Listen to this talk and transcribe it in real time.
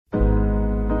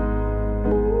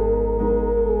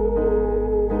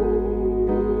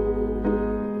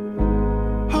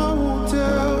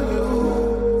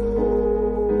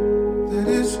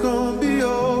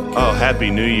Happy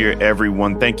New Year,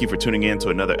 everyone. Thank you for tuning in to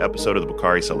another episode of the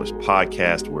Bakari Sellers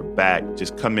Podcast. We're back.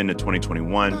 Just come into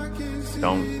 2021.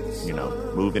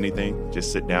 Don't, move anything.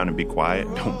 Just sit down and be quiet.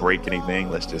 Don't break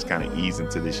anything. Let's just kind of ease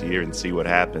into this year and see what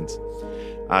happens.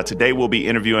 Today, we'll be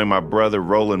interviewing my brother,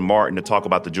 Roland Martin, to talk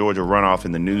about the Georgia runoff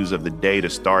and the news of the day to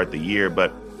start the year.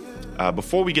 But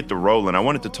before we get to Roland, I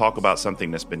wanted to talk about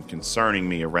something that's been concerning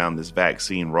me around this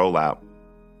vaccine rollout.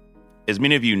 As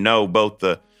many of you know, both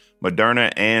the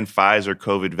Moderna and Pfizer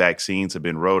COVID vaccines have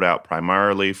been rolled out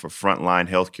primarily for frontline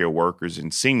healthcare workers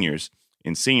and seniors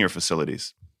in senior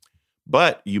facilities.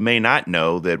 But you may not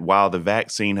know that while the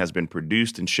vaccine has been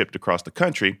produced and shipped across the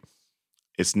country,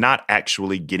 it's not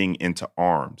actually getting into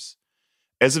arms.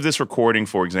 As of this recording,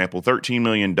 for example, 13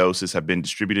 million doses have been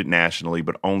distributed nationally,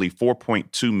 but only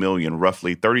 4.2 million,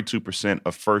 roughly 32%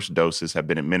 of first doses, have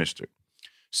been administered.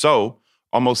 So,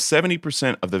 almost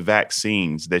 70% of the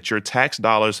vaccines that your tax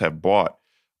dollars have bought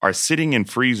are sitting in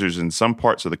freezers in some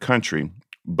parts of the country,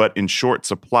 but in short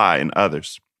supply in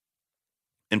others.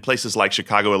 In places like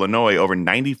Chicago, Illinois, over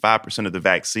 95% of the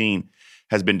vaccine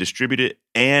has been distributed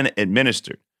and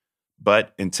administered.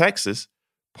 But in Texas,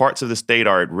 parts of the state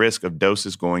are at risk of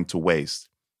doses going to waste.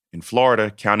 In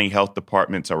Florida, county health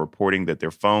departments are reporting that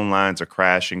their phone lines are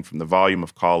crashing from the volume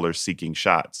of callers seeking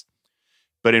shots.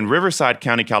 But in Riverside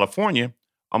County, California,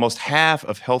 almost half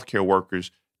of healthcare workers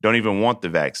don't even want the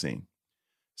vaccine.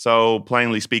 So,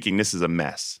 plainly speaking, this is a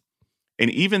mess.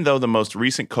 And even though the most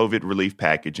recent COVID relief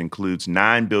package includes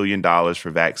 $9 billion for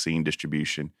vaccine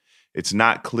distribution, it's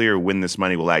not clear when this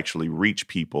money will actually reach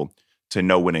people to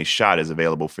know when a shot is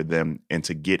available for them and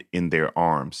to get in their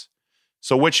arms.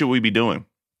 So what should we be doing?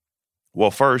 Well,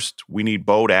 first, we need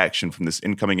bold action from this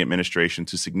incoming administration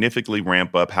to significantly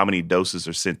ramp up how many doses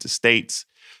are sent to states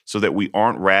so that we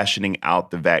aren't rationing out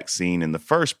the vaccine in the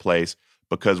first place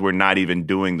because we're not even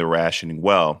doing the rationing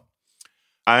well.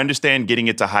 I understand getting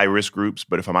it to high-risk groups,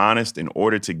 but if I'm honest, in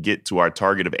order to get to our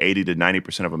target of 80 to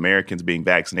 90% of Americans being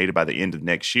vaccinated by the end of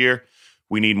next year,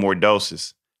 we need more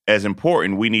doses. As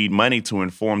important, we need money to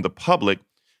inform the public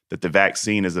that the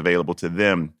vaccine is available to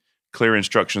them, clear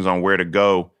instructions on where to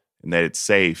go, and that it's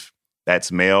safe.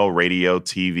 That's mail, radio,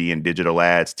 TV, and digital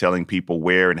ads telling people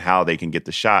where and how they can get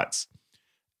the shots.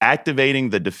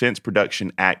 Activating the Defense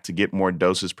Production Act to get more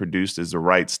doses produced is the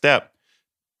right step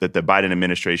that the Biden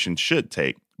administration should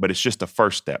take, but it's just a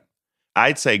first step.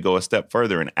 I'd say go a step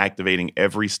further in activating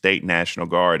every state National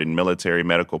Guard and military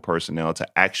medical personnel to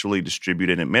actually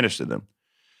distribute and administer them.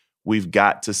 We've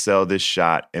got to sell this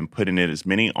shot and put in it as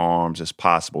many arms as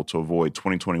possible to avoid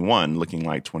 2021 looking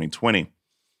like 2020.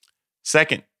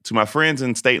 Second, to my friends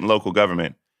in state and local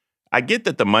government, I get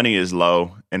that the money is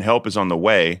low and help is on the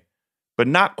way, but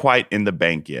not quite in the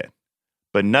bank yet.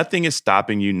 But nothing is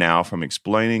stopping you now from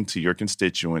explaining to your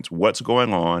constituents what's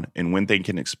going on and when they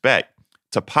can expect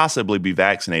to possibly be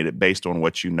vaccinated based on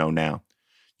what you know now.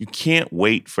 You can't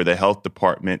wait for the health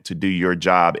department to do your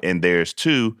job and theirs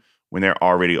too when they're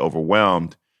already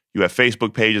overwhelmed. You have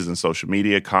Facebook pages and social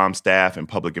media, comm staff, and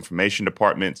public information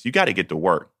departments. You got to get to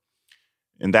work.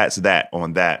 And that's that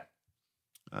on that.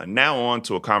 Now on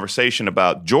to a conversation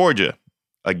about Georgia.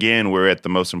 Again, we're at the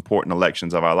most important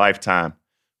elections of our lifetime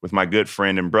with my good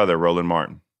friend and brother, Roland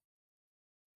Martin.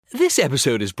 This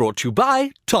episode is brought to you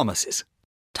by Thomas's.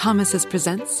 Thomas's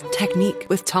presents Technique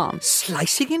with Tom.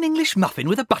 Slicing an English muffin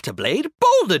with a butter blade?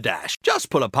 Boulder Dash! Just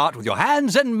pull apart with your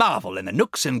hands and marvel in the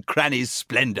nooks and crannies'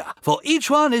 splendor. For each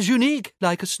one is unique,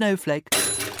 like a snowflake.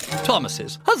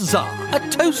 Thomas's. Huzzah! A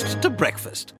toast to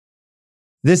breakfast.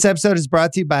 This episode is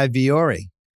brought to you by Vuori.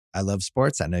 I love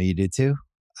sports. I know you do too.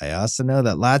 I also know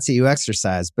that lots of you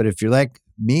exercise, but if you're like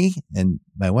me and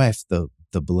my wife, the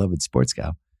beloved sports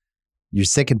gal, you're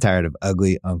sick and tired of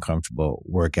ugly, uncomfortable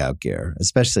workout gear.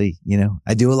 Especially,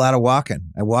 I do a lot of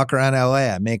walking. I walk around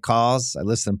LA. I make calls. I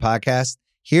listen to podcasts.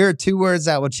 Here are two words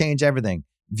that will change everything.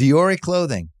 Vuori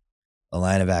Clothing, a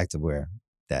line of activewear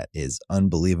that is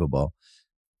unbelievable.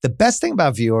 The best thing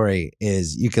about Vuori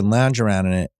is you can lounge around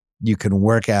in it. You can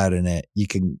work out in it. You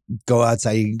can go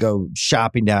outside. You can go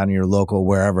shopping down in your local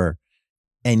wherever.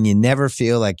 And you never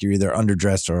feel like you're either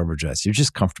underdressed or overdressed. You're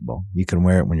just comfortable. You can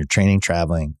wear it when you're training,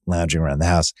 traveling, lounging around the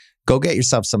house. Go get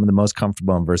yourself some of the most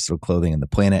comfortable and versatile clothing on the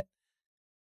planet.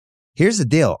 Here's the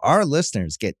deal. Our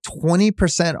listeners get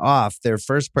 20% off their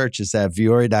first purchase at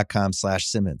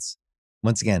vuori.com/Simmons.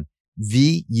 Once again,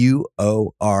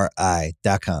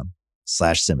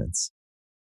 VUORI.com/Simmons.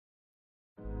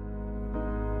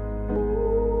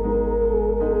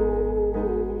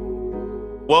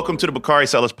 Welcome to the Bakari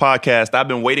Sellers Podcast. I've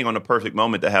been waiting on the perfect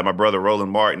moment to have my brother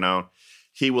Roland Martin on.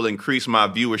 he will increase my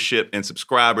viewership and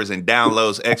subscribers and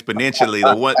downloads exponentially.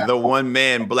 The one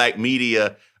man black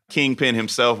media kingpin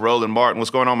himself, Roland Martin.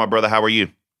 What's going on, my brother? How are you?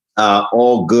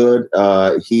 All good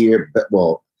here.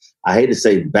 Well, I hate to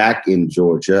say back in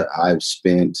Georgia. I've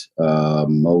spent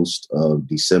most of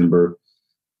December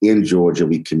in Georgia.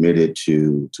 We committed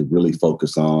to really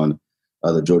focus on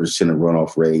the Georgia Senate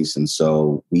runoff race. And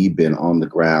so we've been on the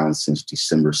ground since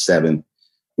December 7th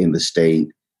in the state.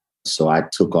 So I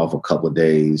took off a couple of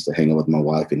days to hang out with my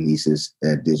wife and nieces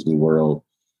at Disney World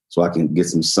so I can get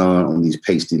some sun on these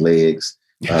pasty legs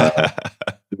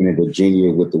in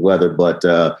Virginia with the weather. But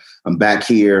I'm back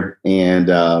here and,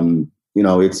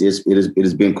 it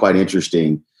has been quite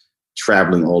interesting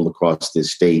traveling all across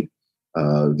this state,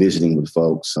 visiting with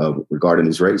folks regarding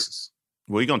these races.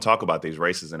 We're going to talk about these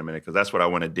races in a minute because that's what I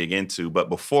want to dig into. But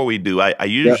before we do, I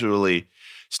usually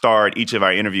start each of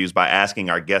our interviews by asking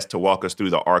our guests to walk us through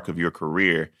the arc of your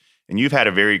career. And you've had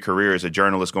a varied career as a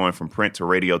journalist going from print to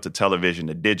radio to television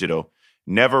to digital,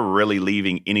 never really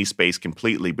leaving any space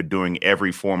completely, but doing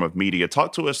every form of media.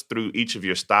 Talk to us through each of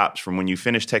your stops from when you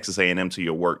finished Texas A&M to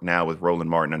your work now with Roland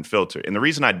Martin Unfiltered. And the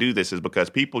reason I do this is because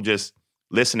people just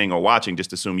listening or watching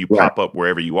just assume you pop up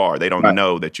wherever you are. They don't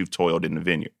know that you've toiled in the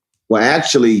vineyard. Well,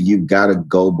 actually, you've got to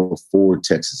go before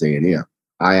Texas A&M.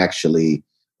 I actually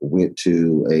went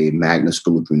to a Magna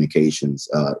School of Communications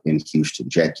in Houston,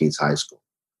 Jack Yates High School.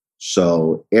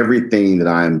 So everything that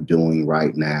I'm doing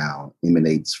right now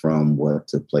emanates from what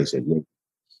took place at Yale.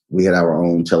 We had our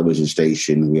own television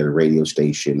station. We had a radio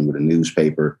station with a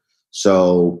newspaper.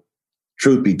 So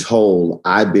truth be told,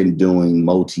 I've been doing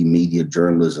multimedia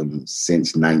journalism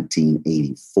since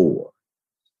 1984.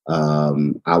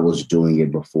 I was doing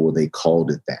it before they called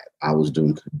it that. I was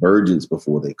doing convergence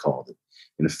before they called it.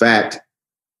 In fact,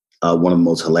 one of the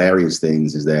most hilarious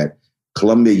things is that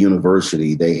Columbia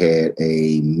University, they had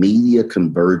a media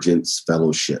convergence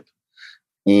fellowship.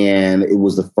 And it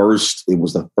was the first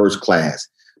class.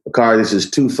 Bakari, this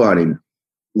is too funny.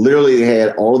 Literally, they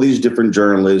had all these different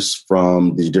journalists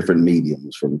from these different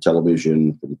mediums, from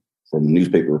television, from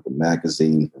newspaper, from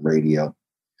magazine, from radio.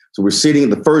 So we're sitting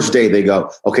the first day, they go,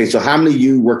 okay, so how many of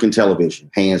you work in television?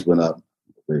 Hands went up.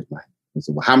 Raised my hand. I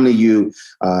said, well, how many of you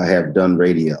have done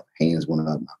radio? Hands went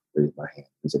up. I raised my hand.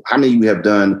 I said, how many of you have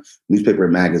done newspaper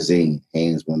and magazine?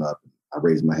 Hands went up. I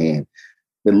raised my hand.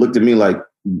 They looked at me like,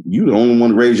 you the only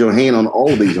one to raise your hand on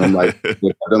all of these. And I'm like,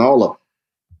 yeah, I've done all of them.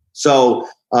 So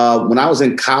when I was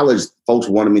in college, folks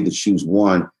wanted me to choose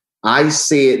one. I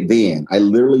said then, I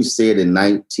literally said in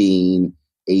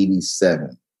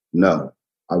 1987, no,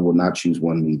 I will not choose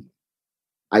one medium.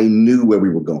 I knew where we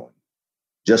were going.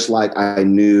 Just like I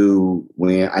knew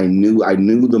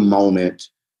the moment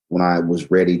when I was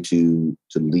ready to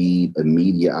lead a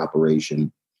media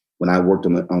operation. When I worked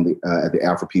at the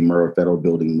Alfred P. Murrah Federal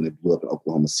Building when it blew up in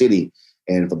Oklahoma City,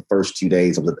 and for the first 2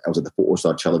 days, I was at the Fort Worth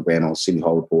Star-Telegram on City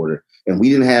Hall reporter, and we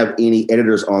didn't have any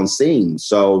editors on scene,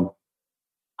 so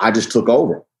I just took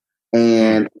over.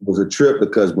 And it was a trip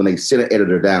because when they sent an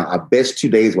editor down, our best 2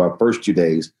 days were our first 2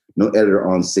 days, no editor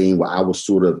on scene, where I was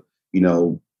sort of,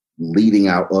 leading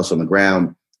out us on the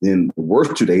ground. Then the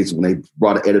worst 2 days when they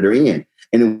brought an editor in.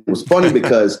 And it was funny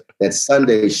because that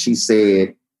Sunday she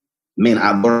said, man,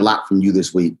 I learned a lot from you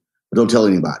this week, but don't tell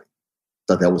anybody.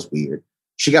 Thought that was weird.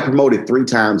 She got promoted 3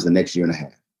 times in the next year and a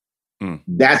half.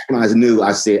 That's when I knew,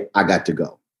 I said, I got to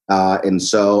go. And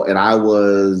I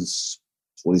was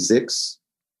 26.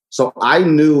 So I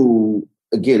knew,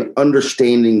 again,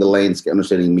 understanding the landscape,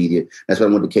 understanding media. That's when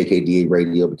I went to KKDA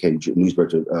radio, became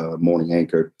newspaper morning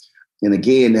anchor. And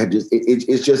again,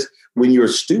 it's just when you're a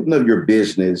student of your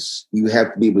business, you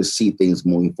have to be able to see things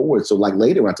moving forward. So like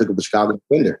later when I took up the Chicago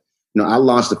Defender, I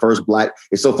launched the first Black.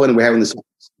 It's so funny we're having this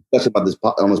discussion about this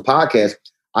on this podcast.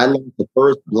 I launched the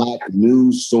first Black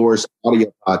news source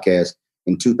audio podcast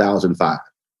in 2005.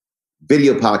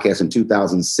 Video podcast in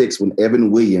 2006 when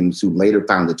Evan Williams, who later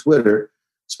founded Twitter,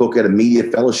 spoke at a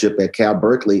media fellowship at Cal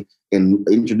Berkeley and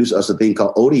introduced us to a thing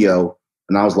called audio.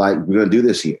 And I was like, we're going to do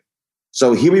this here.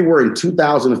 So here we were in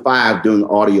 2005 doing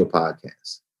audio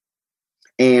podcasts.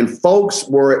 And folks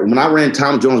when I ran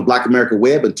Tom Jones Black America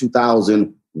Web in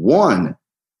 2001,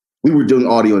 we were doing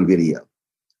audio and video.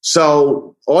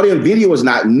 So audio and video is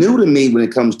not new to me when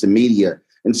it comes to media.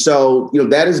 And so,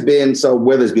 that has been, so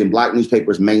whether it's been Black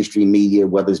newspapers, mainstream media,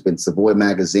 whether it's been Savoy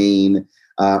Magazine,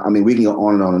 we can go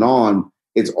on and on and on.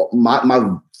 It's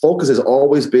my focus has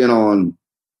always been on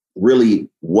really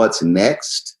what's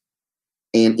next.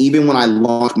 And even when I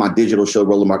launched my digital show,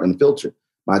 Roland Martin Unfiltered,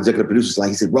 my executive producer's like,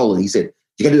 he said, Roland, you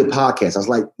got to do a podcast. I was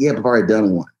like, yeah, but I've already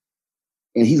done one.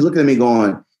 And he's looking at me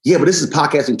going, yeah, but this is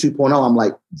podcasting 2.0. I'm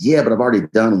like, yeah, but I've already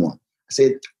done one. I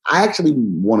said, I actually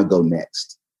want to go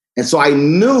next. And so I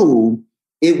knew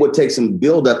it would take some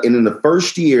buildup. And in the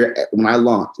first year, when I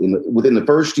launched, within the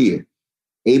first year,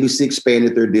 ABC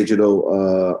expanded their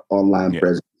digital online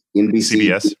presence.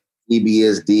 NBC,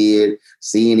 CBS did,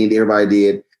 CNN, everybody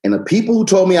did. And the people who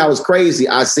told me I was crazy,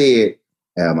 I said,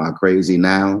 am I crazy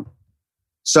now?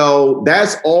 So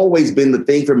that's always been the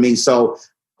thing for me. So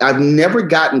I've never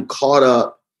gotten caught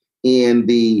up in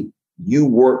you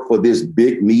work for this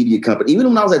big media company. Even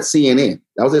when I was at CNN,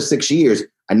 I was there 6 years.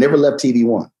 I never left TV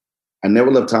One. I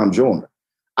never left Tom Joyner.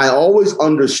 I always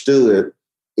understood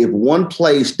if one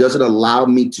place doesn't allow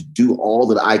me to do all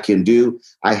that I can do,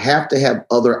 I have to have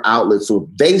other outlets. So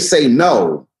if they say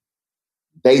no,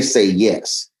 they say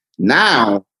yes.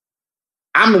 Now,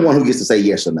 I'm the one who gets to say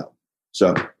yes or no.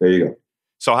 So there you go.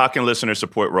 So how can listeners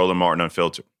support Roland Martin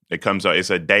Unfiltered? It's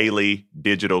a daily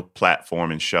digital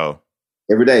platform and show.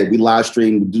 Every day we live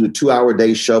stream. We do a 2-hour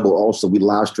day show, but also we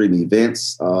live stream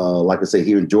events. Like I say,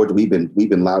 here in Georgia, we've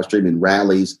been live streaming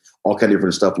rallies, all kind of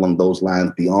different stuff along those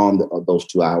lines beyond those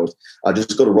 2 hours.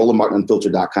 Just go to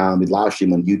RolandMartinUnfiltered.com. We live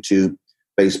stream on YouTube,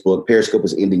 Facebook. Periscope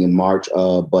is ending in March,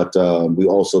 but we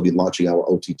also be launching our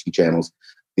OTT channels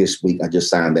this week. I just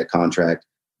signed that contract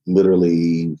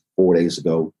literally 4 days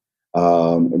ago.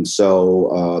 And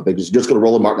so they just go to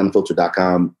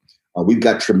RolandMartinUnfiltered.com. We've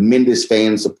got tremendous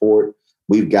fan support.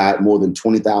 We've got more than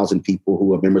 20,000 people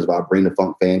who are members of our Bring the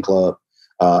Funk fan club.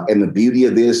 And the beauty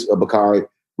of this, Bakari,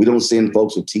 we don't send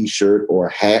folks a T-shirt or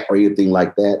a hat or anything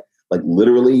like that. Like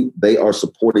literally, they are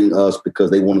supporting us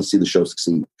because they want to see the show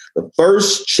succeed. The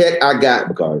first check I got,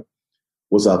 Bakari,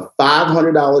 was a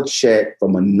 $500 check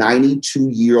from a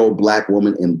 92-year-old Black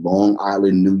woman in Long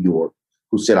Island, New York,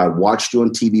 who said, I watched you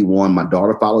on TV One. My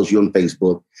daughter follows you on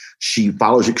Facebook. She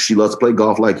follows you because she loves to play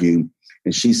golf like you.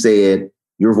 And she said,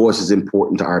 your voice is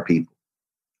important to our people.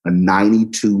 A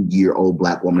 92-year-old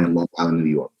Black woman in Long Island, New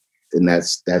York. And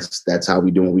that's how we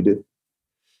do what we do.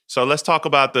 So let's talk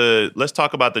about the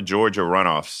Georgia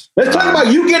runoffs. Let's talk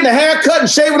about you getting a haircut and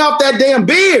shaving off that damn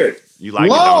beard. You like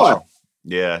Lord. it, don't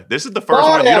you? Yeah. This is the first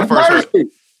Lord one.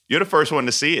 You're the first one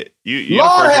to see it.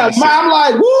 Lord have mercy. I'm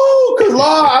like, woo, because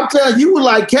Lord, I'm telling you, were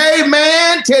like, hey,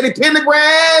 man, Teddy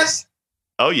Pendergrass.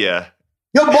 Oh, yeah.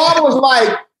 Your barber was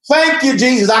like, thank you,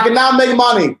 Jesus. I can now make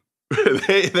money.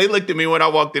 they looked at me when I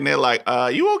walked in there like,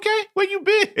 you okay? Where you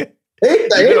been? They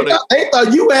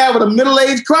thought you were having a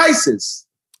middle-age crisis.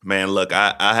 Man, look,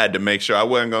 I had to make sure I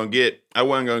wasn't gonna get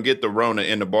the Rona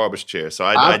in the barber's chair. So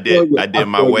I did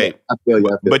my way. I feel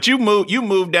you. But you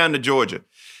moved down to Georgia.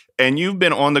 And you've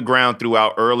been on the ground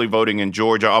throughout early voting in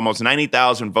Georgia. Almost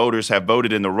 90,000 voters have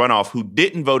voted in the runoff who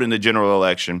didn't vote in the general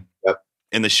election. Yep.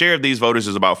 And the share of these voters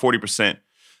is about 40%.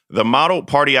 The model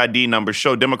party ID numbers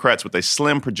show Democrats with a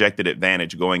slim projected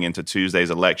advantage going into Tuesday's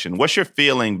election. What's your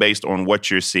feeling based on what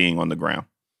you're seeing on the ground?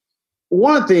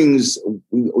 One of the things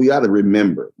we got to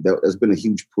remember, there's been a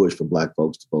huge push for Black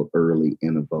folks to vote early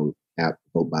and to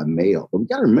vote by mail. But we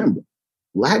got to remember,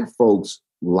 Black folks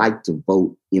like to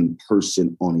vote in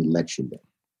person on election day.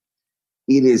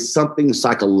 It is something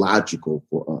psychological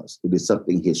for us. It is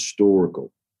something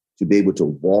historical to be able to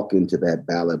walk into that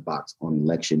ballot box on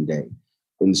election day.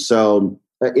 And so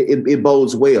it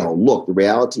bodes well. Look, the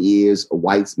reality is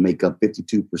whites make up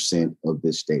 52% of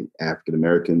this state, African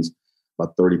Americans,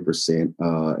 about 30%,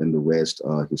 and the rest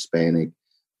Hispanic,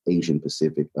 Asian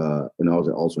Pacific, and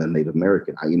also Native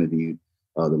American. I interviewed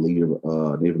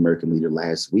the Native American leader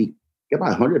last week. Got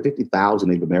about 150,000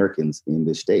 Native Americans in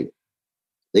this state.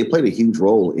 They played a huge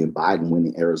role in Biden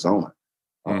winning Arizona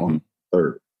on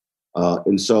third.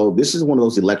 And so this is one of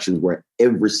those elections where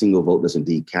every single vote does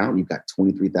indeed count. You've got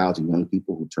 23,000 young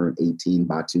people who turned 18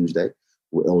 by Tuesday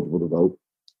who are eligible to vote.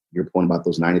 Your point about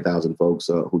those 90,000 folks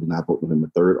who did not vote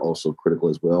November 3rd, also critical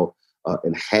as well.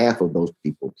 And half of those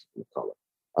people of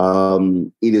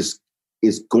color. It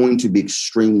is going to be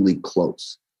extremely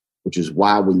close, which is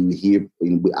why when you hear,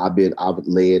 I've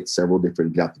led several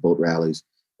different Get Out the Vote rallies,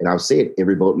 and I've said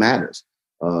every vote matters.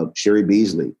 Sherry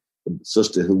Beasley, the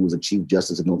sister who was a chief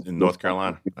justice in North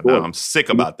Carolina. I know, I'm sick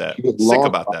about that. She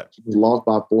was lost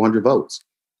by 400 votes.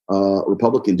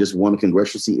 Republican just won a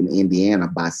congressional seat in Indiana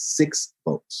by 6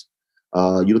 votes.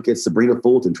 You look at Sabrina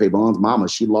Fulton, Trayvon's mama,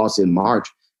 she lost in March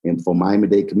and for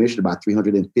Miami-Dade commissioner by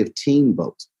 315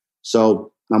 votes.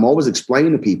 So I'm always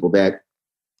explaining to people that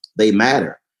they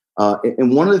matter.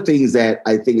 And one of the things that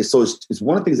I think it's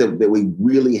one of the things that we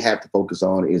really have to focus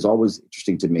on is always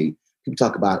interesting to me. People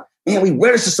talk about, man, we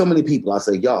register so many people. I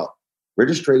say, y'all,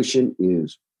 registration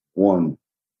is one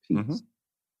piece. Mm-hmm.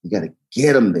 You got to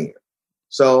get them there.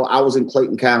 So I was in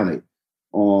Clayton County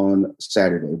on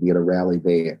Saturday. We had a rally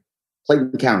there.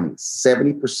 Clayton County,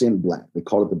 70% Black. They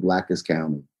call it the blackest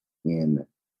county in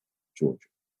Georgia.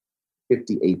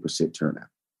 58% turnout.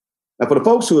 Now, for the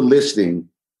folks who are listening,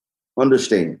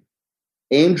 understand,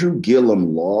 Andrew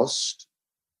Gillum lost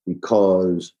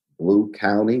because blue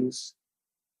counties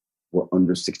were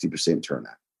under 60%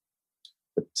 turnout.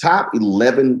 The top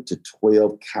 11 to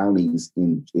 12 counties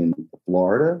in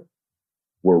Florida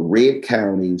were red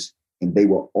counties, and they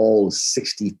were all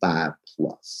 65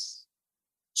 plus.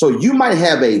 So you might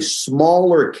have a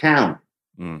smaller county,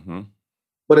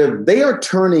 but if they are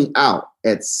turning out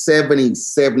at 70,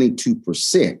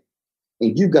 72%,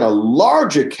 and you've got a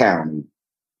larger county,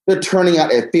 they're turning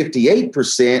out at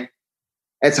 58%,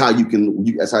 that's how you can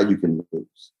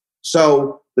lose.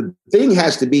 So the thing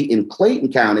has to be in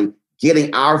Clayton County,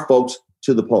 getting our folks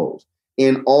to the polls.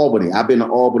 In Albany, I've been to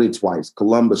Albany twice,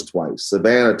 Columbus twice,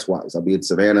 Savannah twice. I'll be in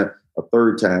Savannah a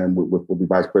third time with the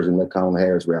Vice President-elect Kamala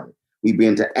Harris rally. We've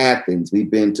been to Athens. We've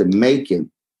been to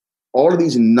Macon. All of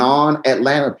these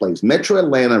non-Atlanta places. Metro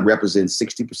Atlanta represents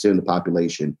 60% of the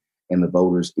population and the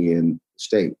voters in the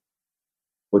state.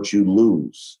 But you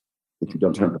lose if you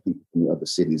don't turn to people from the other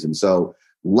cities. And so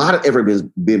a lot of effort has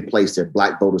been placed there.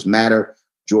 Black Voters Matter,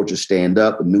 Georgia Stand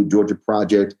Up, the New Georgia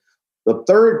Project. The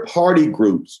third party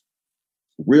groups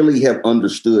really have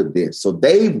understood this. So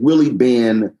they've really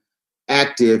been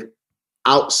active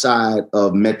outside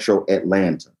of Metro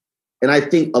Atlanta. And I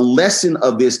think a lesson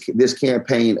of this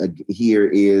campaign here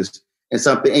is, and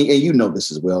something, and you know this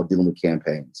as well, dealing with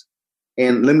campaigns.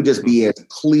 And let me just be as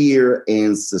clear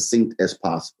and succinct as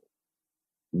possible.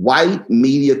 White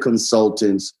media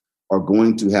consultants are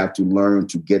going to have to learn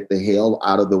to get the hell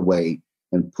out of the way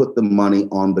and put the money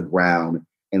on the ground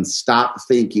and stop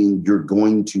thinking you're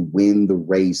going to win the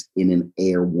race in an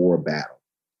air war battle.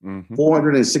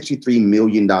 $463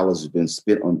 million has been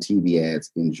spent on TV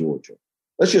ads in Georgia.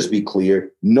 Let's just be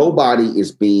clear. Nobody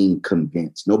is being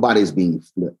convinced. Nobody is being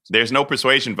flipped. There's no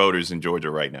persuasion voters in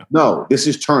Georgia right now. No, this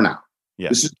is turnout. Yeah.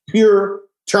 This is pure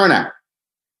turnout.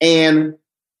 And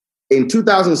in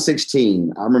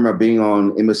 2016, I remember being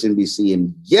on MSNBC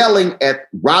and yelling at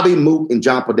Robbie Mook and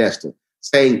John Podesta,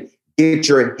 saying, get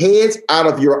your heads out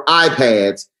of your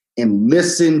iPads and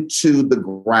listen to the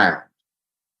ground.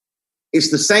 It's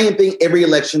the same thing every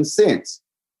election since.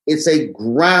 It's a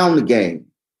ground game.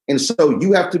 And so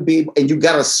you have to be, and you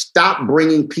got to stop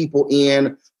bringing people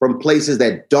in from places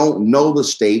that don't know the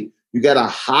state. You got to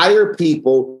hire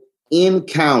people in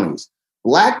counties.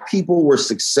 Black people were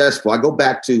successful. I go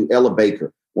back to Ella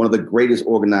Baker, one of the greatest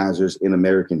organizers in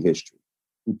American history,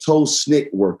 who told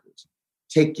SNCC workers,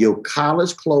 take your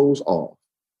college clothes off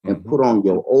and put on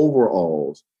your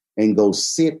overalls and go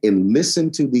sit and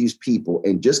listen to these people.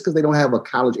 And just because they don't have a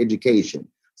college education,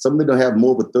 some of them don't have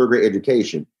more of a third grade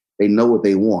education, they know what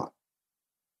they want.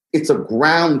 It's a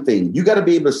ground thing. You got to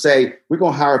be able to say, we're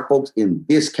going to hire folks in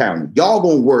this county. Y'all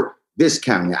going to work this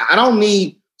county. I don't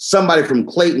need somebody from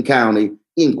Clayton County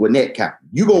in Gwinnett County.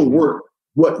 You're going to work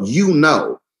what you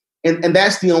know. And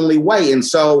that's the only way. And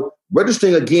so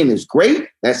registering again is great.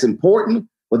 That's important.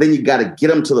 But then you got to get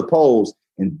them to the polls.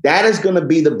 And that is going to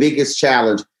be the biggest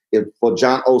challenge for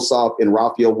Jon Ossoff and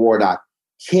Raphael Warnock.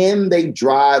 Can they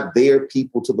drive their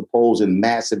people to the polls in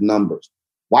massive numbers?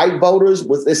 White voters,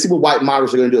 let's see what white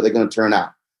moderates are going to do. They're going to turn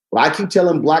out. What I keep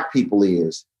telling Black people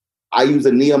is, I use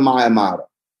a Nehemiah model.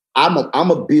 I'm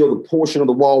a build a portion of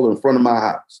the wall in front of my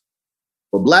house.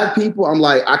 For Black people, I'm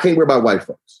like, I can't worry about white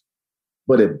folks.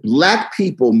 But if Black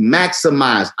people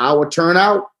maximize our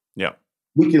turnout,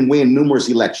 we can win numerous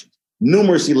elections.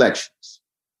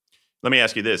 Let me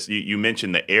ask you this. You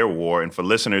mentioned the air war, and for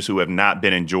listeners who have not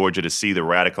been in Georgia to see the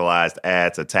radicalized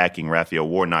ads attacking Raphael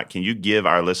Warnock, can you give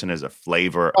our listeners a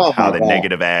flavor of how the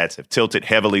negative ads have tilted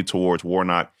heavily towards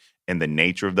Warnock and the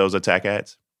nature of those attack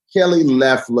ads? Kelly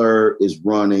Loeffler is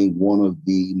running one of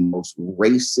the most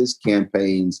racist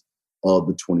campaigns of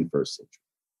the 21st century.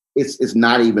 It's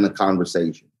not even a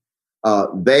conversation.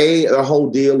 Their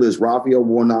whole deal is Raphael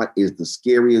Warnock is the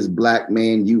scariest Black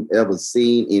man you've ever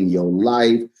seen in your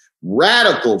life.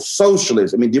 Radical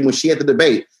socialist. I mean, when she had the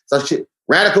debate,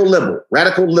 radical liberal,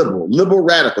 liberal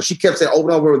radical. She kept saying over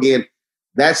and over again,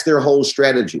 that's their whole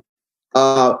strategy.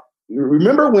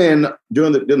 Remember when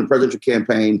during the presidential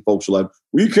campaign, folks were like,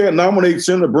 we can't nominate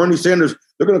Senator Bernie Sanders.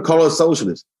 They're going to call us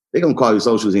socialists. They're going to call you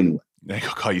socialists anyway. They're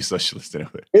going to call you socialist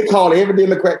anyway. They call every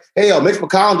Democrat. Hell, Mitch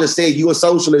McConnell just said you're a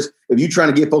socialist if you're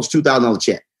trying to give folks $2,000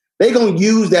 check. They're going to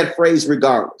use that phrase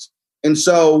regardless. And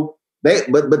so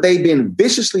but they've been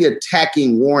viciously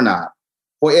attacking Warnock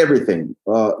for everything.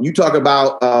 You talk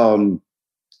about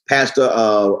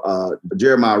Pastor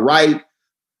Jeremiah Wright.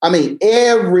 I mean,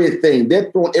 everything.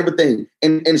 They're throwing everything.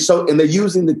 And they're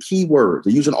using the keywords.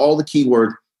 They're using all the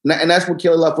keywords. And that's what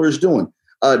Kelly Loeffler is doing.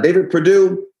 David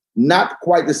Perdue, not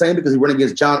quite the same because he ran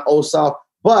against John Ossoff,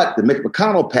 but the Mitch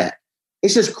McConnell pack.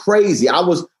 It's just crazy. I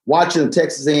was watching the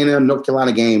Texas A&M North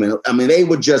Carolina game, and I mean, they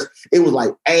would just, it was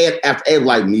like ad after ad,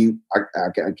 like me.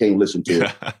 I can't listen to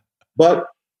it. But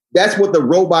that's what the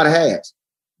robot has.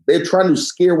 They're trying to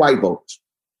scare white voters.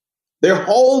 Their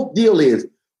whole deal is,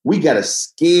 we got to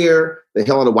scare the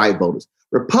hell out of white voters.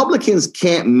 Republicans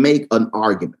can't make an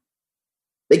argument.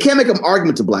 They can't make an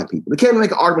argument to black people. They can't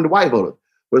make an argument to white voters.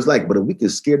 But it's like, but if we can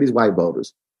scare these white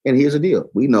voters, and here's the deal.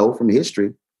 We know from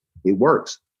history, it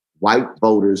works. White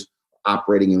voters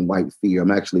operating in white fear.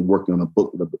 I'm actually working on a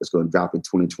book that's going to drop in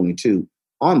 2022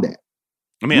 on that.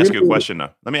 Let me ask you a question, though.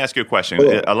 Let me ask you a question.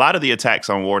 A lot of the attacks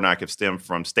on Warnock have stemmed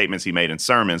from statements he made in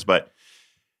sermons, but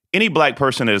any black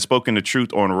person that has spoken the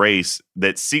truth on race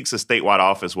that seeks a statewide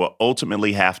office will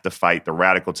ultimately have to fight the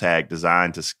radical tag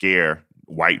designed to scare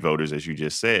white voters, as you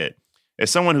just said. As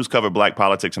someone who's covered black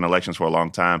politics and elections for a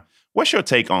long time, what's your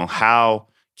take on how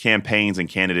campaigns and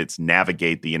candidates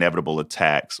navigate the inevitable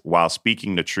attacks while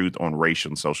speaking the truth on racial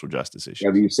and social justice issues?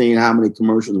 Have you seen how many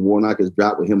commercials Warnock has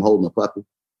dropped with him holding a puppy?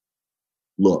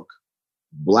 Look,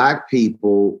 black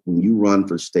people, when you run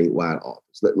for statewide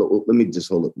office, let me just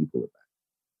hold up and pull it back.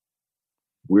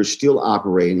 We're still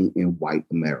operating in white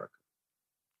America.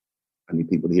 I need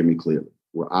people to hear me clearly.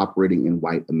 We're operating in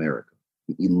white America.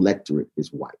 The electorate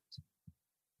is white.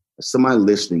 Somebody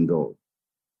listening go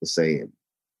to saying,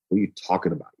 what are you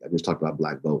talking about? I just talked about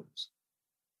black voters.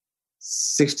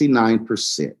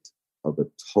 69% of the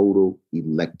total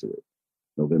electorate,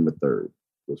 November 3rd,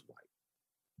 was white.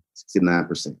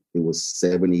 69%. It was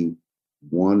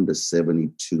 71 to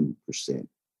 72%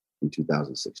 in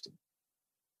 2016.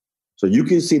 So you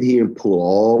can sit here and pull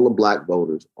all the black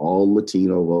voters, all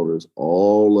Latino voters,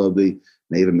 all of the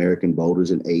Native American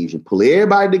voters and Asian, pull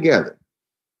everybody together,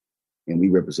 and we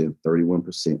represent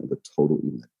 31% of the total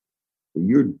electorate. So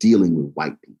you're dealing with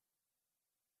white people.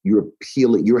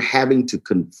 You're having to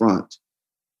confront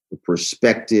the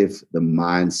perspective, the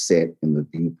mindset, and the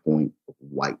viewpoint of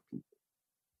white people.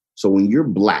 So when you're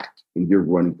black and you're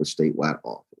running for statewide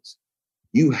office,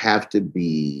 you have to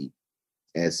be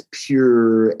as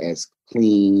pure, as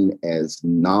clean, as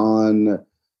non-offensive.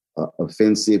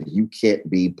 You can't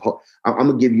be. I'm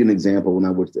going to give you an example. When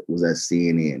I was at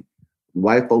CNN,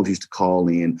 white folks used to call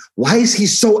in, why is he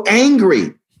so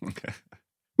angry? Okay. I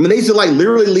mean, they used to like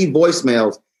literally leave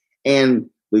voicemails, and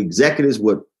the executives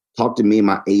would talk to me and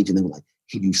my agent, and they were like,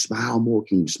 can you smile more?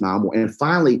 Can you smile more? And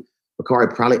finally, Bakari,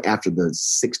 probably after the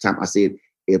sixth time, I said,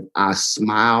 if I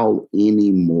smile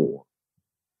anymore,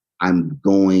 I'm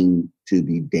going to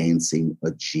be dancing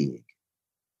a jig.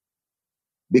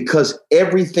 Because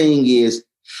everything is,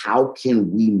 how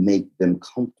can we make them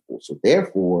comfortable? So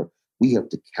therefore, we have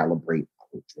to calibrate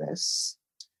our dress,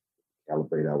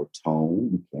 calibrate our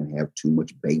tone. We can't have too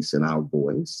much bass in our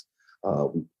voice.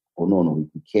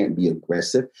 We can't be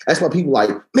aggressive. That's why people are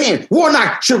like, man,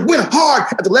 Warnock should win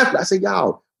hard at the left. I say,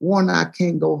 y'all, Warnock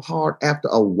can't go hard after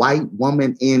a white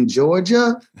woman in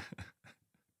Georgia.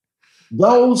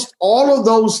 All of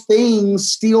those things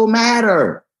still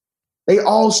matter. They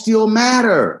all still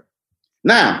matter.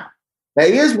 Now,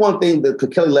 there is one thing that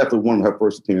Kelly Loeffler, one of her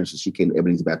first appearances, she came to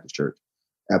Ebenezer Baptist Church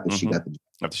after she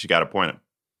got appointed.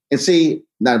 And see,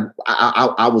 now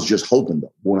I was just hoping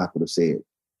though, Warnock would have said,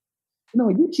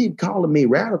 you keep calling me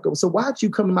radical, so why'd you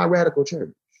come to my radical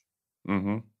church?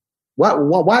 Mm-hmm.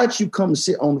 Why did you come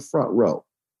sit on the front row?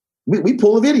 We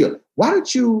pull a video. Why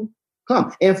did you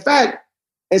come? In fact,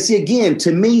 and see, again,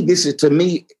 to me,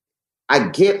 I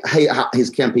get how his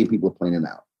campaign people are playing it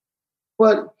out.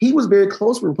 But he was very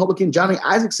close with Republican Johnny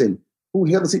Isaacson, who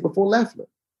held the seat before Loeffler.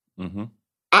 Mm-hmm.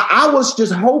 I was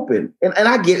just hoping, and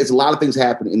I get it's a lot of things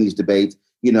happen in these debates,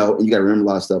 and you got to remember a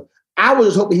lot of stuff. I was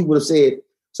just hoping he would have said,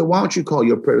 so why don't you call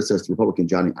your predecessor, Republican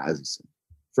Johnny Isaacson,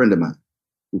 friend of mine,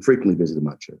 who frequently visited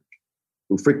my church,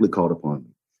 who frequently called upon me.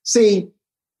 See,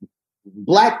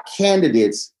 black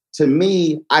candidates, to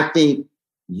me, I think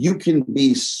you can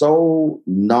be so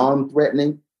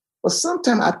non-threatening, but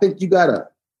sometimes I think you got to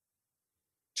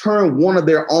turn one of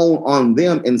their own on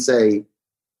them and say,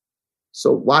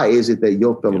 so why is it that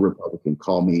your fellow Republican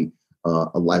call me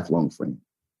a lifelong friend?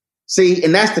 See,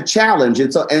 and that's the challenge.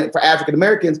 And for African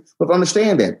Americans, but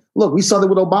understand that. Look, we saw that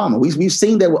with Obama. We've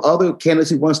seen that with other candidates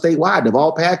who run statewide.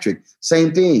 Deval Patrick,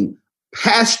 same thing.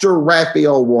 Pastor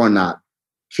Raphael Warnock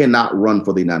cannot run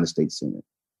for the United States Senate.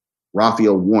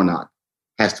 Raphael Warnock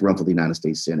has to run for the United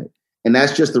States Senate. And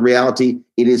that's just the reality.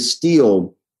 It is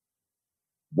still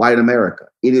white America.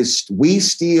 We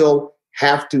still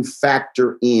have to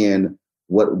factor in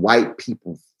what white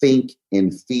people think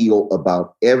and feel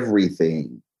about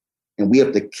everything. And we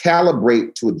have to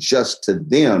calibrate to adjust to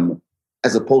them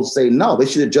as opposed to say, no, they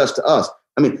should adjust to us.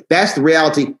 I mean, that's the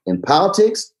reality in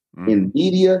politics, in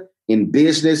media, in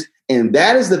business. And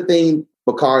that is the thing,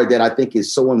 Bakari, that I think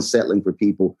is so unsettling for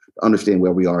people to understand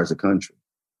where we are as a country.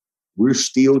 We're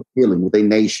still dealing with a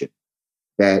nation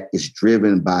that is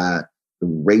driven by the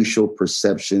racial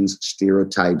perceptions,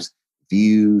 stereotypes,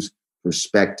 views,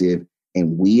 perspective.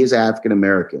 And we as African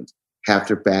Americans have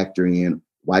to factor in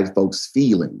white folks'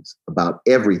 feelings about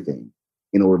everything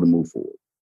in order to move forward.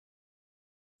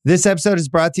 This episode is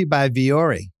brought to you by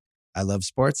Viore. I love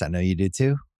sports. I know you do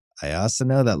too. I also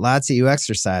know that lots of you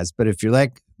exercise, but if you're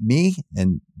like me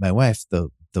and my wife, the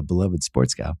beloved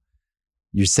sports gal,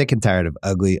 you're sick and tired of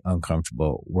ugly,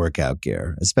 uncomfortable workout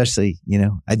gear. Especially,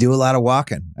 I do a lot of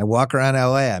walking. I walk around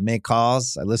LA. I make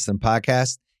calls. I listen to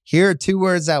podcasts. Here are 2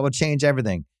 words that will change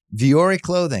everything. Viore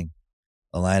Clothing,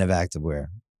 a line of activewear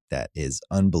that is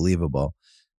unbelievable.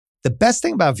 The best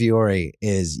thing about Viore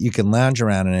is you can lounge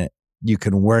around in it. You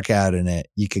can work out in it.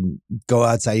 You can go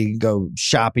outside. You can go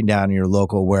shopping down in your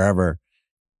local wherever.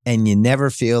 And you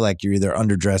never feel like you're either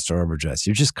underdressed or overdressed.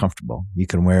 You're just comfortable. You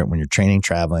can wear it when you're training,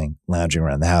 traveling, lounging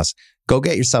around the house. Go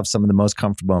get yourself some of the most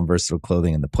comfortable and versatile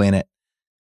clothing on the planet.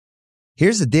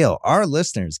 Here's the deal. Our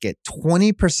listeners get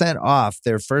 20% off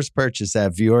their first purchase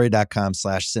at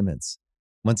Viore.com/Simmons.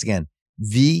 Once again,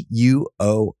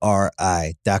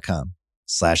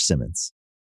 VUORI.com/Simmons.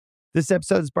 This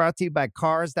episode is brought to you by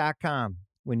Cars.com.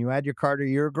 When you add your car to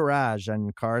your garage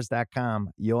on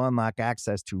Cars.com, you'll unlock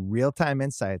access to real-time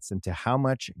insights into how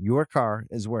much your car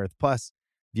is worth. Plus,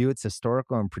 view its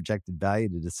historical and projected value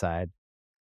to decide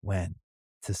when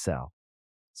to sell.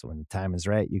 So when the time is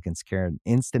right, you can secure an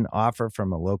instant offer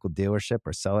from a local dealership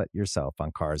or sell it yourself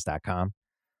on Cars.com.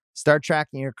 Start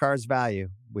tracking your car's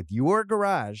value with your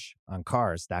garage on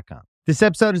Cars.com. This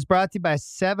episode is brought to you by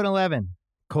 7-Eleven.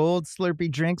 Cold, slurpy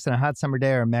drinks and a hot summer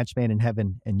day are a match made in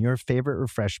heaven, and your favorite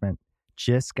refreshment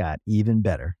just got even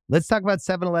better. Let's talk about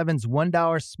 7-Eleven's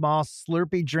 $1 small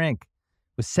slurpy drink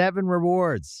with 7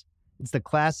 rewards. It's the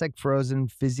classic frozen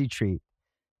fizzy treat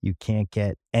you can't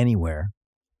get anywhere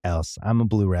else. I'm a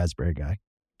blue raspberry guy.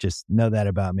 Just know that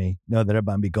about me. Know that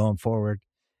about me going forward.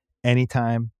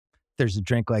 Anytime there's a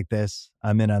drink like this,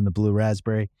 I'm in on the blue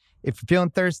raspberry. If you're feeling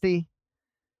thirsty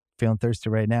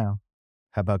right now,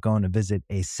 how about going to visit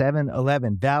a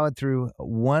 7-Eleven valid through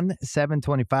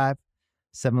 1/7/25?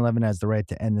 7-Eleven has the right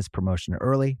to end this promotion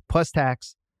early, plus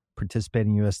tax.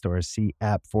 Participating U.S. stores. See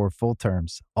app for full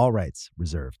terms. All rights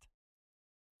reserved.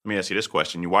 Let me ask you this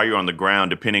question. While you're on the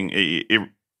ground,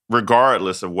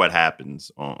 regardless of what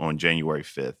happens on January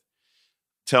 5th,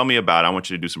 tell me about, I want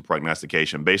you to do some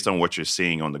prognostication based on what you're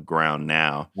seeing on the ground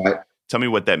now. Right. Tell me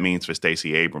what that means for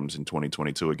Stacey Abrams in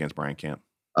 2022 against Brian Kemp.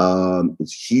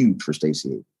 It's huge for Stacey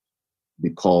Abrams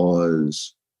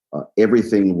because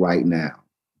everything right now,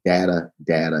 data.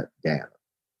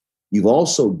 You've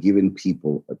also given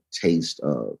people a taste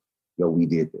of, we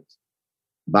did this.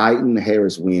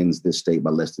 Biden-Harris wins this state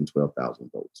by less than 12,000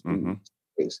 votes. Mm-hmm.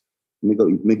 Let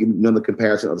me give another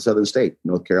comparison of the southern state,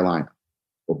 North Carolina.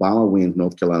 Obama wins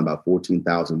North Carolina by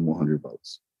 14,100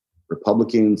 votes.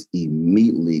 Republicans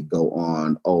immediately go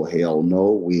on, oh, hell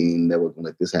no, we ain't never going to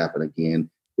let this happen again.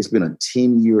 It's been a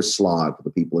 10-year slog for the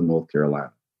people in North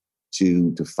Carolina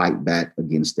to fight back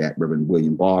against that. Reverend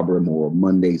William Barber, Moral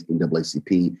Mondays,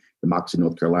 NAACP, Democracy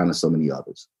North Carolina, so many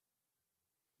others.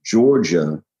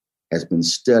 Georgia has been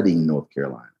studying North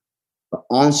Carolina. The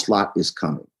onslaught is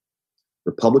coming.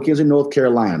 Republicans in North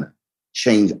Carolina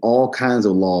change all kinds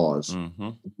of laws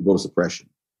to voter suppression.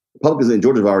 Republicans in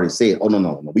Georgia have already said, oh,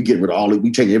 no, we get rid of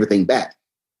we change everything back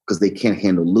because they can't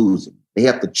handle losing. They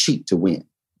have to cheat to win.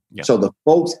 Yeah. So the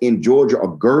folks in Georgia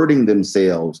are girding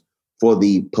themselves for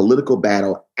the political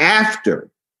battle after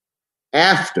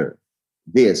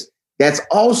this. That's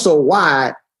also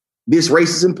why this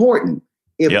race is important.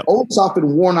 If Ossoff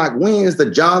and Warnock wins,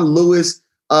 the John Lewis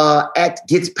Act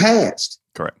gets passed.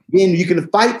 Correct. Then you can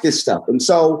fight this stuff. And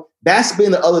so that's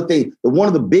been the other thing. One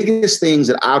of the biggest things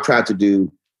that I've tried to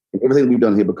do and everything we've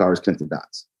done here, Bakari, is connect the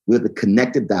dots. We have to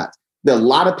connect the dots. There are a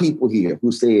lot of people here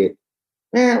who said,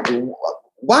 man,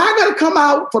 why I got to come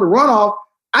out for the runoff?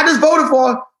 I just voted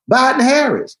for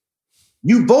Biden-Harris.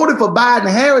 You voted for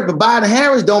Biden-Harris, but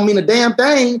Biden-Harris don't mean a damn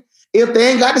thing if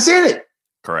they ain't got the Senate.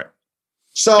 Correct.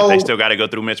 So if they still got to go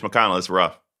through Mitch McConnell. It's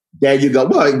rough. There you go.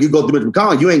 Well, you go through Mitch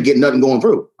McConnell, you ain't getting nothing going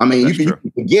through. I mean, you can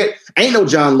get, ain't no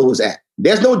John Lewis Act.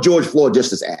 There's no George Floyd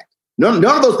Justice Act. None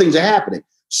of those things are happening.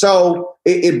 So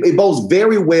it bodes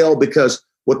very well because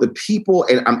what the people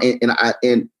and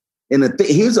And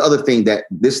here's the other thing that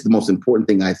this is the most important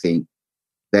thing I think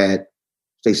that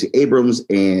Stacey Abrams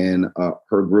and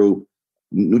her group,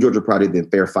 New Georgia Project,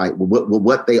 and Fair Fight,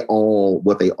 what they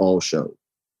all showed.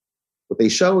 What they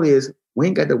showed is we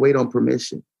ain't got to wait on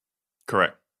permission.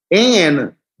 Correct.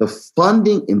 And the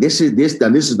funding, and this is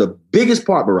the biggest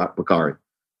part, Bakari.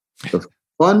 The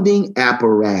funding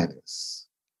apparatus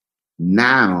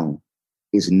now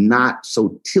is not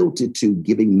so tilted to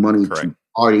giving money to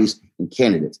parties and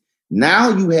candidates. Now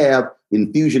you have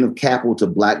infusion of capital to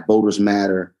Black Voters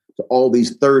Matter, to all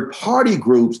these third-party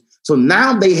groups. So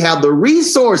now they have the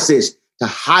resources to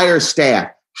hire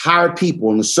staff, hire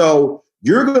people. And so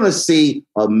you're going to see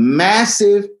a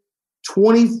massive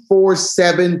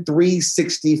 24/7,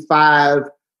 365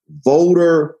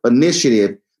 voter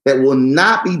initiative that will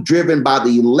not be driven by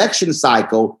the election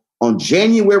cycle. On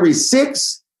January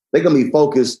 6th, they're going to be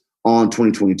focused on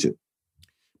 2022.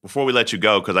 Before we let you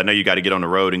go, because I know you got to get on the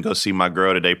road and go see my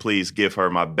girl today, please give her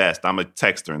my best. I'm going to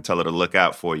text her and tell her to look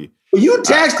out for you. Well, you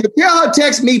text her. Tell her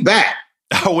text me back.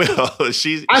 I will. I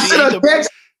sent her a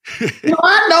text.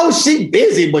 I know she's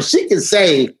busy, but she can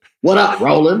say, "What up,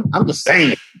 Roland?" I'm just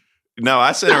saying. No,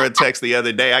 I sent her a text the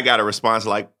other day. I got a response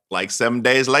like 7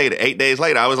 days later, 8 days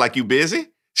later. I was like, "You busy?"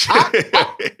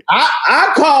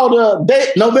 I called her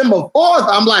November 4th.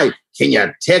 I'm like, "Can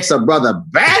you text a brother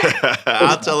back?"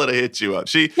 I'll tell her to hit you up.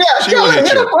 She will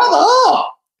hit her brother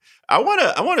up. I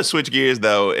want to switch gears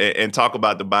though and talk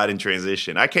about the Biden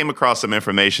transition. I came across some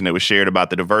information that was shared about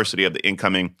the diversity of the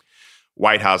incoming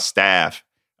White House staff.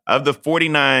 Of the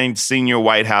 49 senior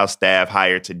White House staff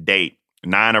hired to date,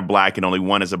 9 are Black and only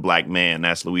 1 is a Black man.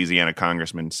 That's Louisiana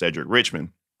Congressman Cedric Richmond.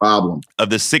 Problem.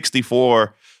 Of the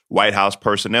 64 White House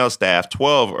personnel staff,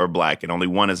 12 are Black and only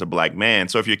 1 is a Black man.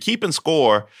 So if you're keeping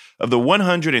score, of the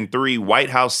 103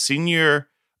 White House senior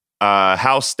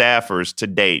House staffers to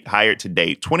date, hired to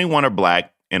date, 21 are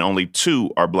Black and only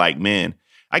 2 are Black men.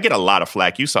 I get a lot of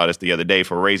flack. You saw this the other day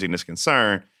for raising this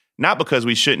concern, not because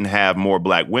we shouldn't have more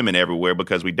Black women everywhere,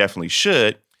 because we definitely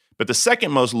should. But the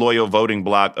second most loyal voting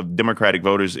bloc of Democratic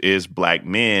voters is Black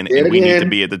men, and we need to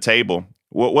be at the table.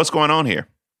 What's going on here?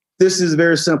 This is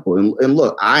very simple. And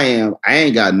look, I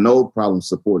ain't got no problem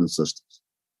supporting sisters.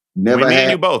 Never me had.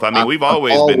 And you both. I mean, we've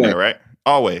always been there, right?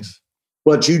 Always.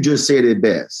 But you just said it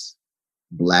best.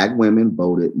 Black women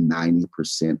voted 90%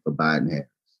 for Biden-Harris.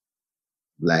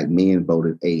 Black men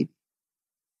voted 80%,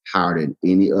 higher than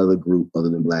any other group other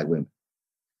than Black women.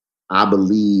 I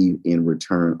believe in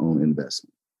return on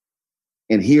investment.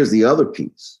 And here's the other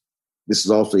piece. This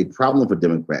is also a problem for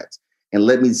Democrats. And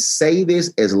let me say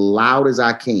this as loud as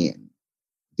I can.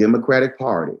 Democratic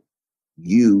Party,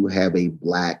 you have a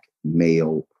Black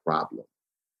male problem.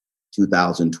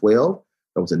 2012,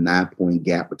 there was a 9-point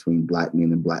gap between Black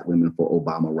men and Black women for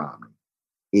Obama-Romney.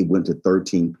 It went to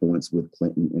 13 points with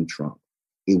Clinton and Trump.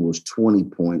 It was 20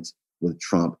 points with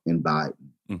Trump and Biden.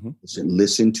 Mm-hmm.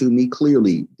 Listen to me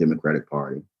clearly, Democratic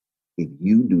Party. If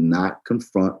you do not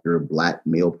confront your Black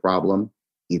male problem,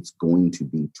 it's going to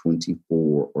be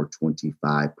 24 or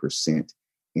 25%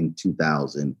 in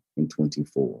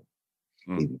 2024.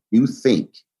 If you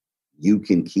think you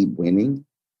can keep winning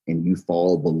and you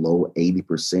fall below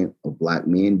 80% of Black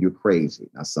men, you're crazy.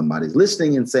 Now, somebody's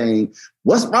listening and saying,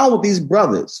 what's wrong with these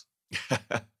brothers?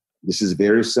 This is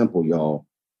very simple, y'all.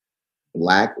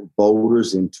 Black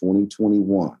voters in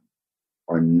 2021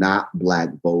 are not Black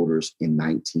voters in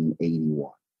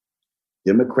 1981.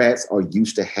 Democrats are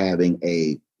used to having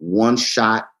a one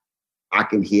shot, I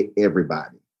can hit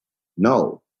everybody.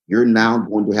 No, you're now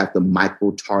going to have to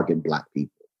micro-target Black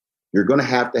people. You're going to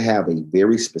have a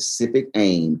very specific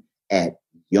aim at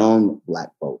young Black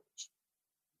voters,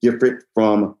 different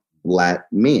from Black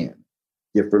men,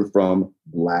 different from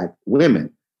Black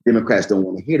women. Democrats don't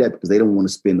want to hear that because they don't want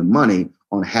to spend the money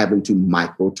on having to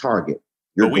micro-target.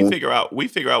 But we figure out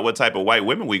what type of white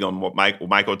women we gonna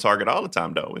micro-target all the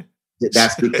time, don't we?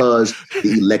 That's because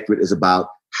the electorate is about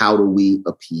how do we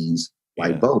appease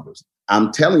white voters.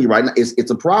 I'm telling you right now,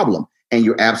 it's a problem. And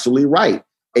you're absolutely right.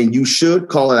 And you should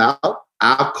call it out.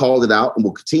 I've called it out and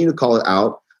will continue to call it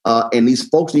out. And these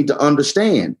folks need to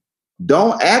understand.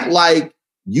 Don't act like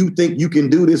you think you can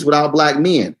do this without Black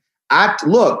men.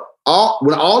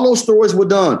 When all those stories were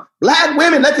done, Black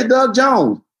women elected Doug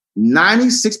Jones.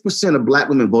 96% of Black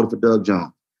women voted for Doug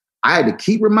Jones. I had to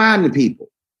keep reminding people,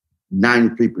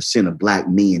 93% of Black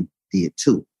men did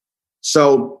too.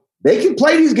 So they can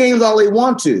play these games all they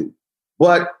want to,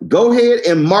 but go ahead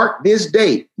and mark this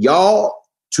date. Y'all,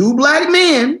 2 Black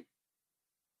men,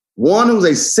 one who's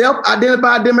a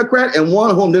self-identified Democrat and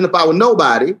one who identified with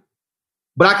nobody.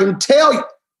 But I can tell you,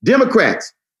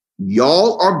 Democrats,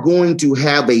 y'all are going to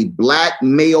have a black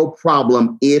male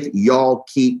problem if y'all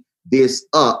keep this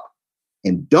up.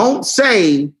 And don't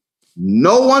say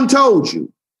no one told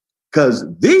you, because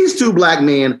these two black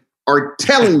men are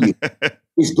telling you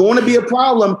it's going to be a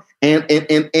problem. And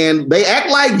they act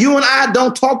like you and I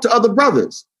don't talk to other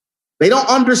brothers. They don't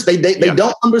understand. They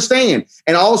don't understand.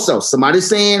 And also, somebody's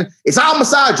saying it's all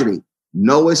misogyny.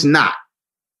 No, it's not.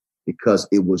 Because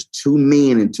it was two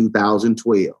men in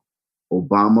 2012,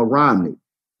 Obama, Romney.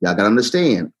 Y'all got to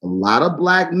understand, a lot of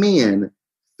black men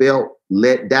felt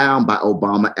let down by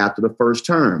Obama after the first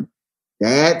term.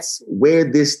 That's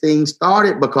where this thing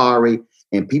started, Bakari.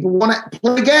 And people want to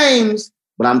play games,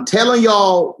 but I'm telling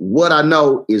y'all what I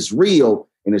know is real,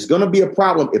 and it's going to be a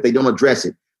problem if they don't address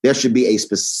it. There should be a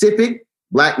specific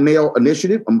black male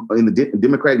initiative in the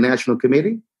Democratic National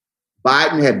Committee.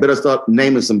 Biden had better start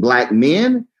naming some black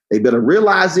men. They better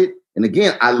realize it. And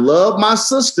again, I love my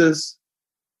sisters,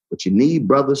 but you need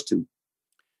brothers too.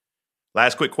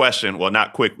 Last quick question. Well,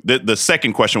 not quick. The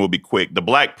second question will be quick. The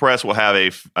black press will have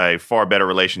a far better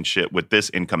relationship with this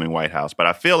incoming White House. But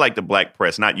I feel like the black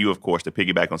press, not you, of course, to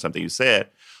piggyback on something you said,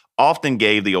 often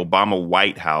gave the Obama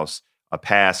White House a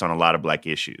pass on a lot of black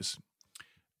issues.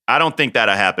 I don't think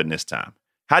that'll happen this time.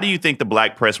 How do you think the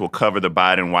black press will cover the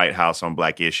Biden White House on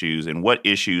black issues? And what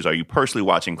issues are you personally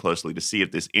watching closely to see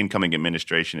if this incoming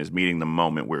administration is meeting the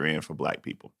moment we're in for black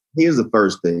people? Here's the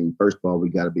first thing. First of all, we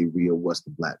got to be real. What's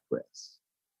the black press?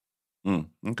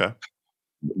 Okay.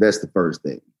 That's the first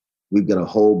thing. We've got a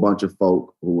whole bunch of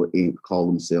folk who call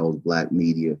themselves black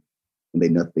media, and they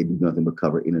do nothing but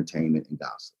cover entertainment and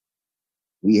gossip.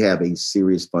 We have a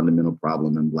serious fundamental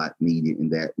problem in black media in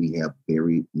that we have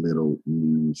very little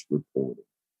news reported.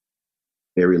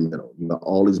 Very little. You know,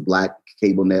 all these black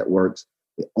cable networks,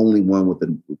 the only one with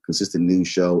a consistent news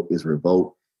show is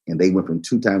Revolt, and they went from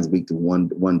 2 times a week to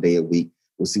one day a week.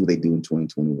 We'll see what they do in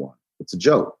 2021. It's a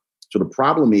joke. So the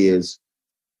problem is,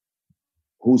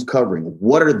 who's covering?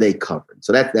 What are they covering?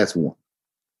 So that's one.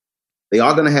 They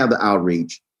are going to have the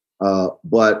outreach,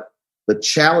 but the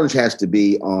challenge has to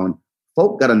be on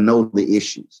folk got to know the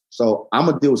issues. So I'm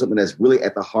going to deal with something that's really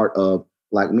at the heart of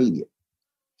black media.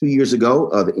 2 years ago,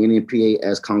 the NNPA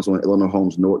asked Congresswoman Eleanor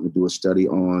Holmes Norton to do a study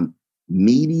on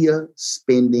media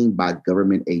spending by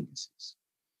government agencies.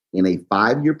 In a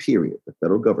 5-year period, the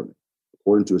federal government,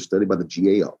 according to a study by the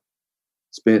GAO,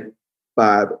 spent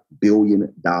 $5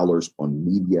 billion on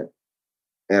media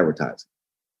advertising.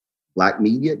 Black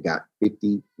media got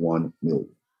 $51 million.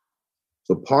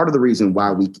 So part of the reason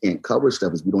why we can't cover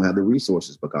stuff is we don't have the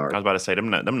resources, Bakari. I was about to say, them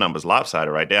numbers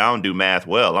lopsided right there. I don't do math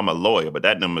well. I'm a lawyer, but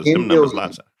them numbers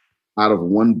lopsided. Out of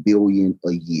 $1 billion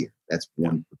a year. That's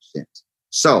 1%.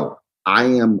 So I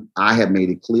have made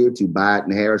it clear to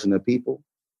Biden, Harris, and the people,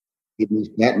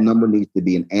 that number needs to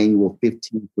be an annual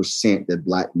 15% that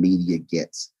black media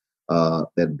gets,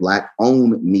 that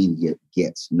black-owned media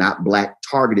gets, not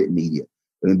black-targeted media.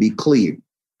 Let me be clear,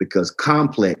 because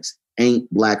Complex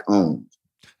ain't black-owned.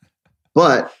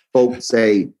 But folks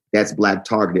say that's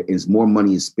black-targeted and more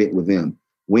money is spent with them.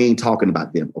 We ain't talking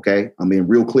about them, okay? I'm being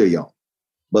real clear, y'all.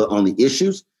 But on the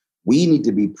issues, we need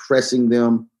to be pressing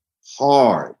them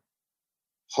hard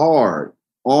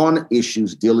on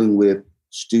issues dealing with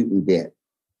student debt,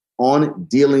 on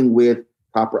dealing with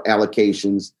proper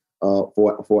allocations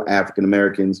for African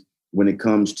Americans when it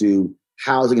comes to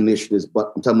housing initiatives,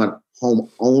 but I'm talking about home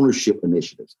ownership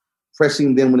initiatives,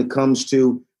 pressing them when it comes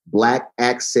to black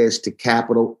access to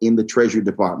capital in the Treasury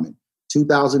Department.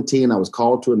 2010, I was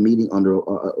called to a meeting under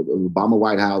the Obama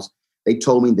White House. They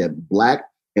told me that black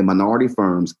and minority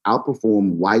firms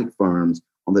outperform white firms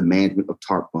on the management of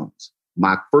TARP funds.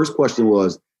 My first question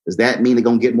was, does that mean they're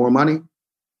going to get more money?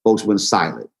 Folks went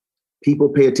silent. People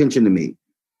pay attention to me.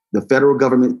 The federal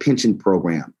government pension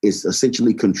program is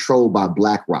essentially controlled by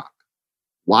BlackRock.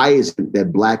 Why is it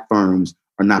that black firms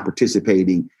are not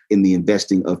participating in the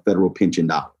investing of federal pension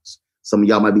dollars? Some of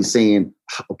y'all might be saying,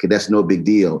 okay, that's no big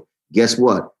deal. Guess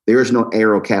what? There is no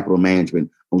Aero Capital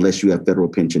Management unless you have federal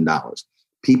pension dollars.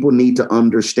 People need to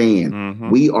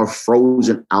understand we are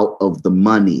frozen out of the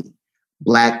money.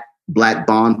 Black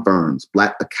bond firms,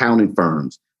 black accounting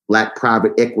firms, black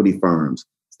private equity firms.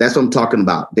 That's what I'm talking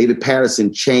about. David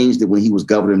Patterson changed it when he was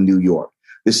governor of New York.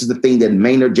 This is the thing that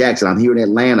Maynard Jackson, I'm here in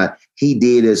Atlanta, he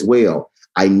did as well.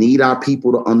 I need our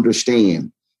people to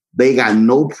understand they got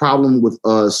no problem with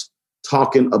us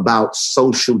talking about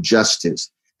social justice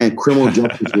and criminal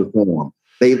justice reform.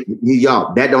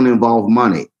 Y'all, that don't involve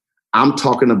money. I'm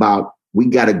talking about we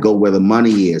got to go where the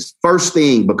money is. First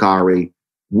thing, Bakari,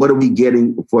 what are we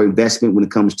getting for investment when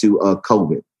it comes to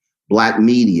COVID? Black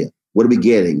media. What are we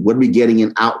getting? What are we getting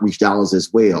in outreach dollars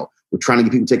as well? We're trying to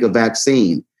get people to take a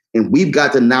vaccine. And we've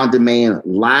got to now demand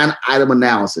line item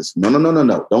analysis. No.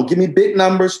 Don't give me big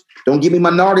numbers. Don't give me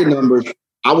minority numbers.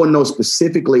 I want to know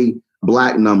specifically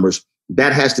Black numbers.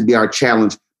 That has to be our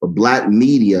challenge. But Black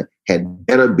media had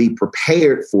better be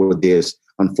prepared for this.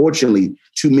 Unfortunately,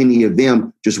 too many of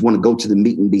them just want to go to the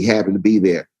meeting and be happy to be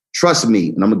there. Trust me,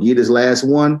 and I'm going to give this last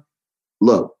one.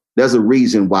 Look, there's a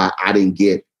reason why I didn't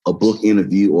get a book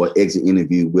interview or exit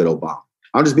interview with Obama.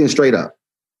 I'm just being straight up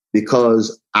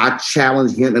because I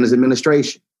challenged him and his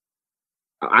administration.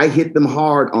 I hit them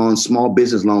hard on small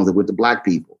business loans with the Black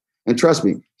people. And trust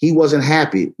me, he wasn't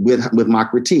happy with my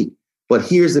critique. But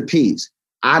here's the piece.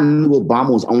 I knew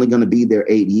Obama was only going to be there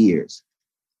 8 years.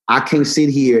 I can't sit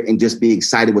here and just be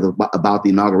excited about the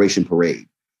inauguration parade.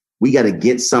 We got to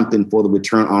get something for the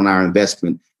return on our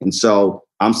investment. And so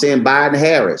I'm saying Biden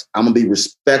Harris. I'm going to be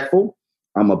respectful.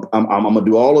 I'm going to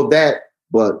do all of that.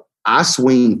 But I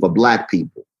swing for Black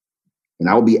people. And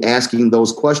I will be asking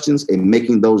those questions and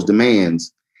making those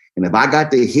demands. And if I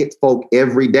got to hit folk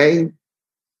every day,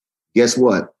 guess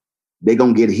what? They're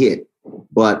going to get hit.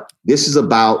 But this is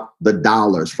about the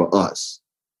dollars for us.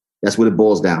 That's what it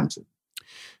boils down to.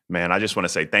 Man, I just want to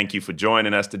say thank you for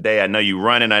joining us today. I know you're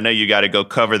running. I know you got to go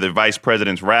cover the vice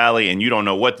president's rally, and you don't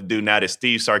know what to do now that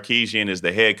Steve Sarkisian is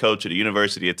the head coach of the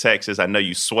University of Texas. I know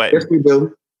you sweating. Yes, we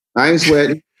do. I ain't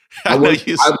sweating. I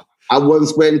wasn't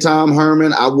sweating Tom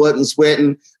Herman. I wasn't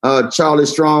sweating Charlie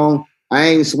Strong. I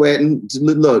ain't sweating.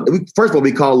 Look, first of all,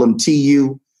 we call them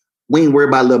TU. We ain't worried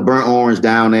about a little burnt orange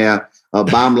down there.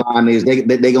 Bottom line is they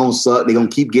going to suck. They're going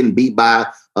to keep getting beat by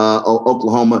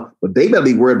Oklahoma, but they better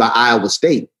be worried about Iowa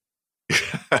State.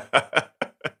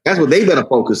 That's what they better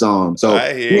focus on. So we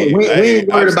ain't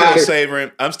worried about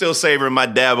it. I'm still savoring my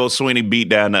Dabo Swinney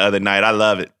beatdown the other night. I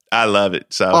love it.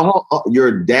 So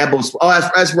your Dabo. Oh,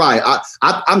 that's right.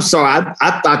 I'm sorry.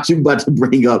 I thought you were about to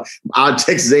bring up our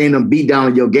Texas A&M beatdown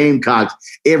of your Gamecocks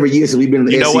every year since we've been in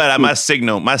the SEC. You know what? My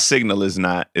signal is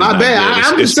not. My bad.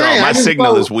 I'm just saying. My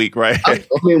signal is weak, right? I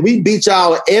mean, we beat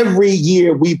y'all every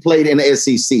year we played in the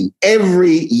SEC.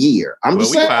 Every year.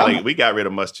 Just saying. We got rid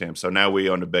of Muschamp, so now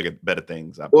we're on the better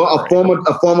things. A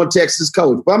former Texas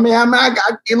coach. But I mean,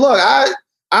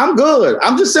 I'm good.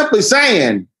 I'm just simply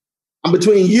saying. I'm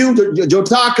between you,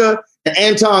 Jotaka, and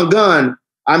Anton Gunn.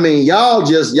 I mean, y'all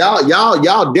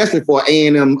desperate for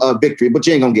an A&M victory, but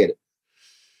you ain't gonna get it.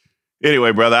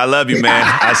 Anyway, brother, I love you, man.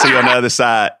 I'll see you on the other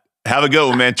side. Have a good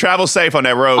one, man. Travel safe on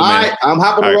that road, man. All right, I'm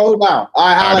hopping the road now. All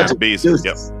right, holla at you. Beast.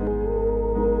 Yep.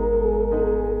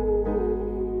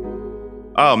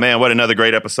 Oh, man, what another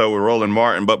great episode with Roland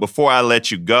Martin. But before I let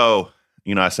you go,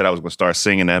 I said I was going to start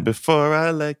singing that. Before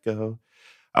I let go.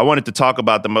 I wanted to talk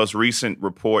about the most recent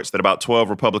reports that about 12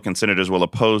 Republican senators will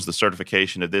oppose the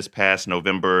certification of this past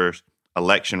November's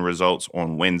election results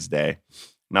on Wednesday.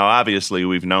 Now, obviously,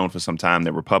 we've known for some time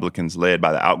that Republicans led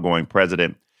by the outgoing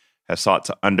president have sought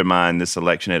to undermine this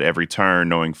election at every turn,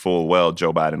 knowing full well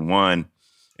Joe Biden won.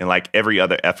 And like every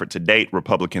other effort to date,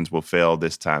 Republicans will fail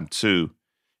this time, too.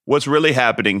 What's really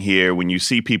happening here when you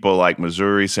see people like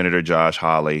Missouri Senator Josh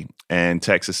Hawley and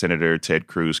Texas Senator Ted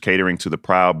Cruz catering to the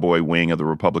Proud Boy wing of the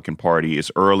Republican Party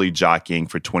is early jockeying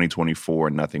for 2024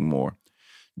 and nothing more.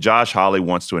 Josh Hawley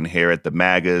wants to inherit the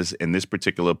MAGAs in this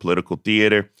particular political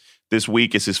theater. This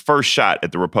week is his first shot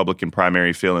at the Republican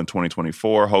primary field in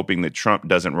 2024, hoping that Trump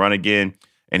doesn't run again,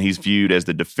 and he's viewed as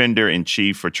the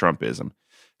defender-in-chief for Trumpism.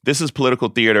 This is political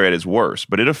theater at its worst,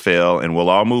 but it'll fail and we'll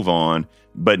all move on.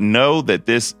 But know that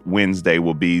this Wednesday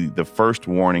will be the first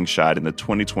warning shot in the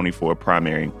 2024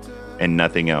 primary and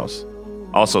nothing else.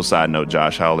 Also, side note,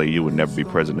 Josh Hawley, you would never be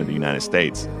president of the United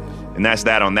States. And that's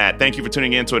that on that. Thank you for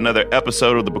tuning in to another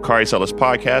episode of the Bakari Sellers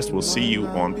Podcast. We'll see you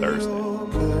on Thursday.